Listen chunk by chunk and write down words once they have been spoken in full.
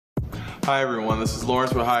Hi everyone, this is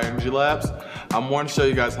Lawrence with High Energy Labs. I'm wanting to show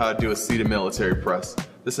you guys how to do a seated military press.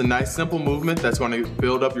 This is a nice simple movement that's going to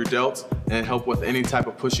build up your delts and help with any type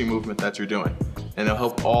of pushing movement that you're doing. And it'll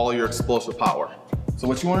help all your explosive power. So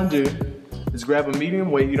what you want to do is grab a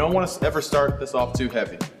medium weight. You don't want to ever start this off too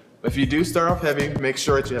heavy. But if you do start off heavy, make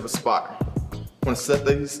sure that you have a spotter. You want to set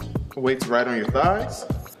these weights right on your thighs.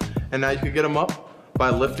 And now you can get them up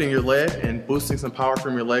by lifting your leg and boosting some power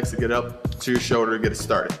from your legs to get up to your shoulder to get it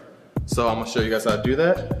started. So I'm gonna show you guys how to do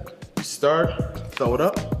that. You start, throw it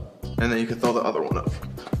up, and then you can throw the other one up.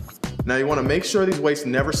 Now you wanna make sure these weights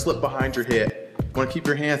never slip behind your head. You wanna keep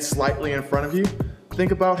your hands slightly in front of you.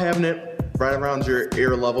 Think about having it right around your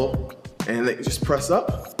ear level, and then you just press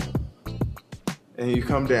up, and you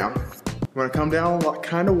come down. You wanna come down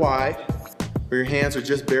kind of wide, where your hands are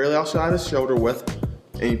just barely outside the shoulder width,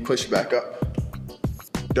 and you push back up.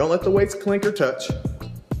 Don't let the weights clink or touch,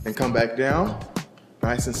 and come back down,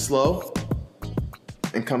 nice and slow,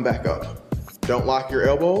 and come back up. Don't lock your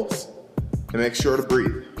elbows, and make sure to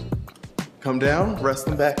breathe. Come down, rest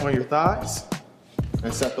them back on your thighs,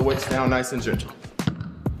 and set the weights down nice and gentle.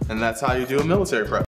 And that's how you do a military press.